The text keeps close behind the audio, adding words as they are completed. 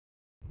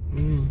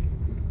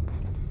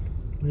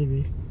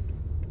Maybe.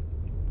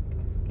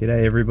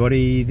 G'day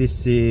everybody,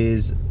 this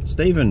is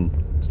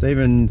Stephen.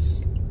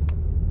 Stephen's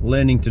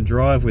learning to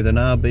drive with an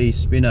RB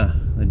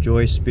spinner, a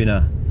Joy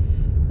spinner.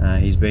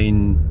 He's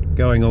been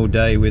going all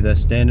day with a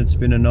standard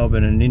spinner knob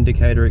and an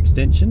indicator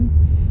extension,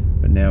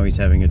 but now he's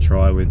having a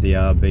try with the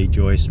RB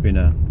Joy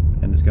spinner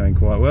and it's going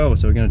quite well.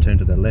 So we're going to turn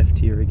to the left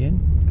here again.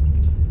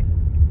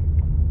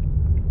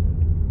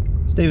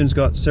 Stephen's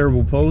got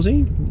cerebral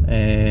palsy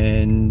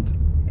and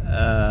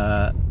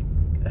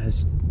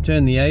has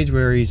turned the age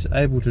where he's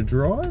able to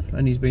drive,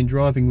 and he's been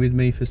driving with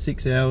me for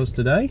 6 hours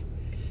today.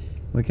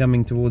 We're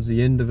coming towards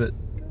the end of it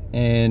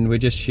and we're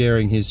just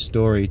sharing his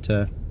story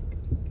to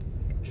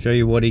show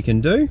you what he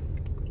can do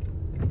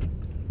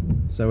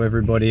so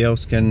everybody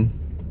else can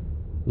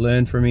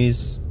learn from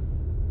his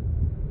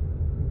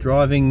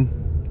driving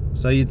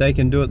so they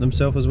can do it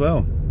themselves as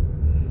well.